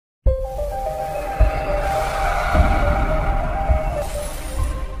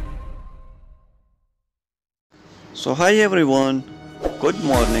So hi everyone, good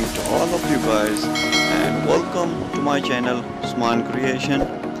morning to all of you guys and welcome to my channel Usman Creation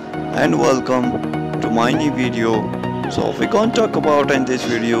and welcome to my new video. So we're gonna talk about in this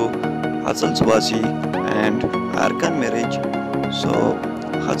video Hazal Subaşi and Erkan Meriç. So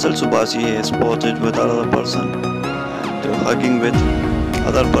Hazal Subaşi is spotted with another person and hugging with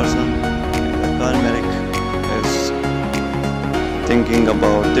other person. Erkan Meriç is thinking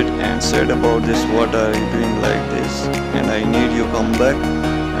about it and said about this, what are you doing like this, and I need you come back.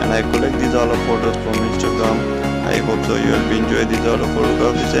 And I collect these all of photos from Instagram. I hope so you will enjoy these all of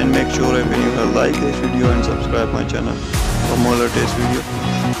photographs, and make sure if you have liked this video and subscribe my channel for more latest video.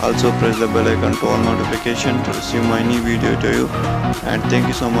 Also press the bell icon to all notification to receive my new video to you. And thank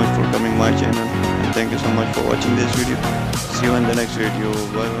you so much for coming my channel, and thank you so much for watching this video. See you in the next video.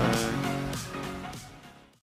 Bye bye.